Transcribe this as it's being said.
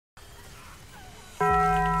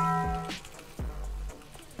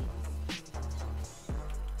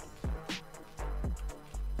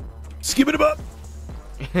Skip it up.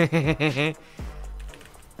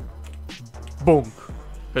 Bonk.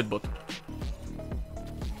 Headbutt.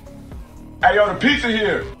 Hey, yo, the pizza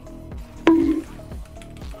here.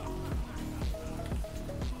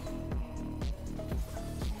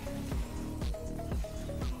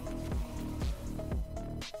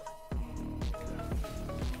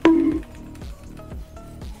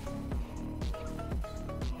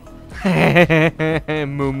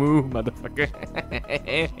 Moo moo, motherfucker.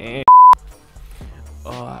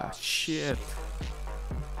 Oh shit.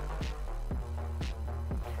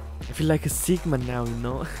 I feel like a Sigma now, you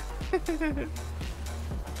know.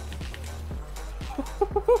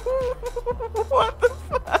 What the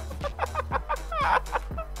fuck?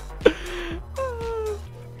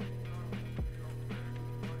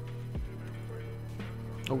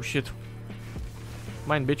 Oh shit.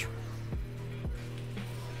 Mine, bitch.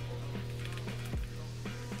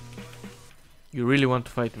 You really want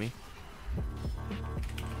to fight me?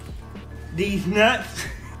 These nuts.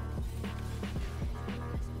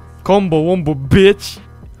 Combo wombo, bitch.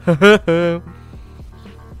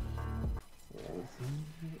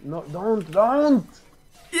 No, don't.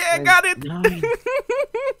 Yeah, got it.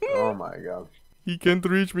 Oh my god. He can't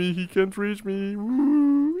reach me. He can't reach me.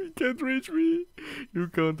 Woo, he can't reach me. You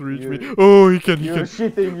can't reach me. Oh, he can. He You're can.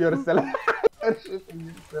 shitting yourself. You're shitting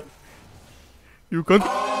yourself. You can't.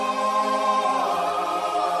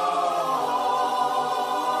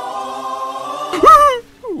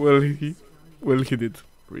 Well, he did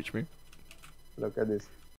reach me. Look at this.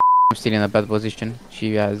 I'm still in a bad position.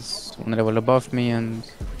 She has one level above me and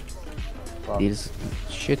deals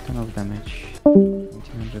shit ton of damage.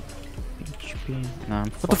 1900 HP. No, I'm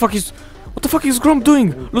What the fuck is Grump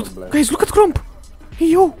doing? Look, guys, look at Grump. Hey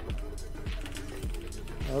yo.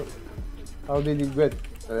 How did it get?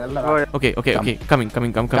 Okay. Coming.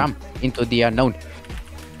 Come into the unknown.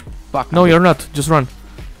 Fuck. No, you're not. Just run.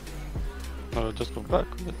 Just go back.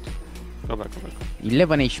 Go back.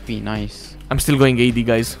 11 HP. Nice. I'm still going AD,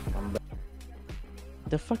 guys.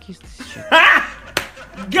 The fuck is this shit?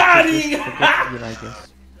 Got him! I guess.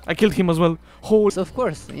 I killed him as well. Holy. Of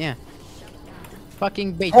course, yeah.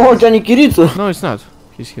 Fucking bait. Oh, Johnny Kirito. No, it's not.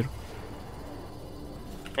 He's here.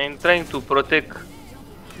 I'm trying to protect.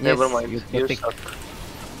 Yes, Never mind. you You protect. suck.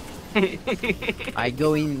 I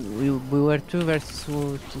go in. We were 2 versus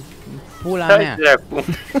 2. Pula Hai mea. dracu.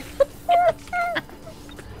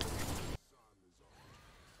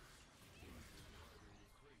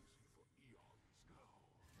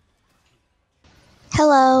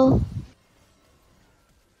 Hello.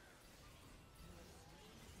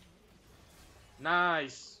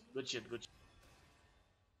 Nice. Good shit.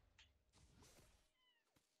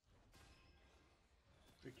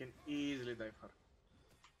 We can easily dive her.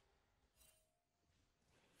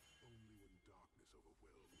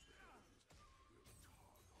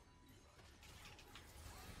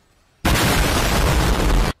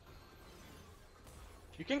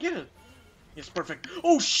 You can get it. Yes, perfect.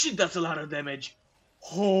 Oh shit, that's a lot of damage.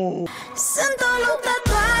 Oh.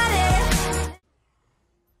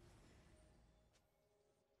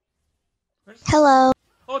 Hello.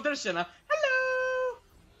 Oh, there's Shanna. Hello.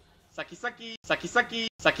 Saki.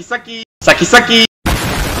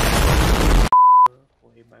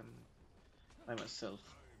 Wait, by myself.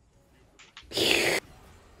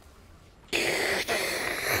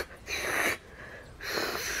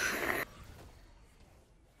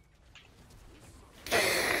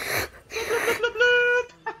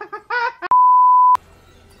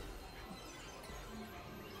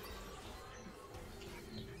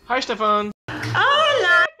 Hi, Stefan.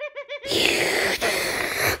 Hola.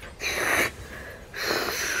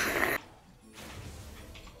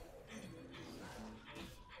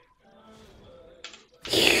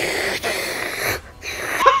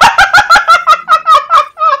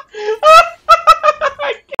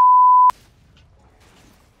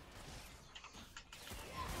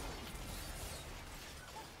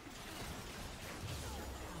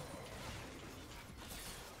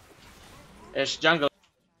 Ash jungle.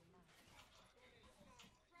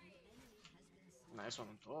 Nice one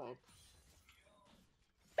on top.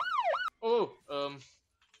 Oh,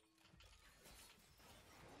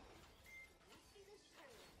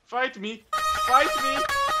 fight me! Fight me!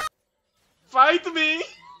 Fight me!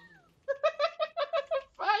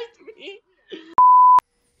 Fight me!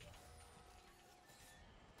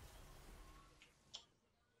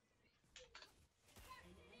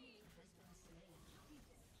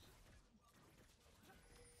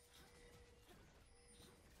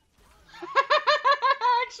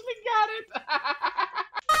 Actually got it!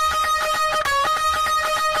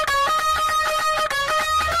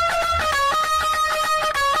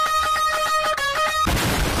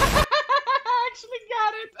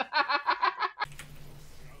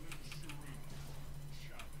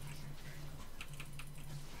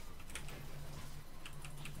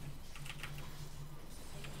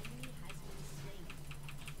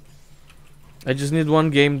 I just need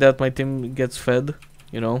one game that my team gets fed,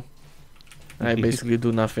 you know. I basically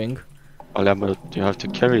do nothing. Oh yeah, but you have to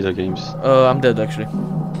carry the games. I'm dead actually.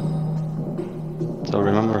 So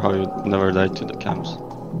remember how you never died to the camps.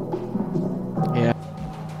 Yeah.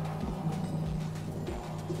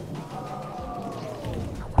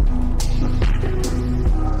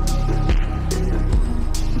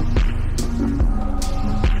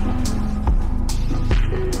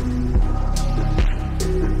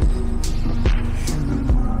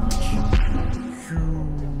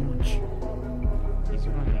 He's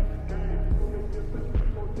running.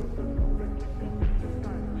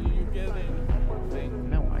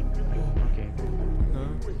 No, okay.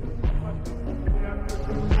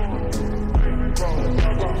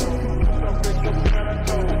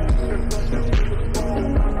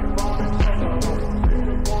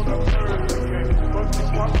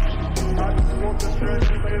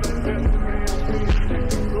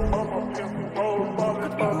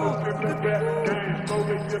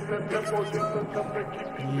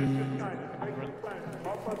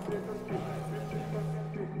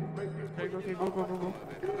 Okay, go.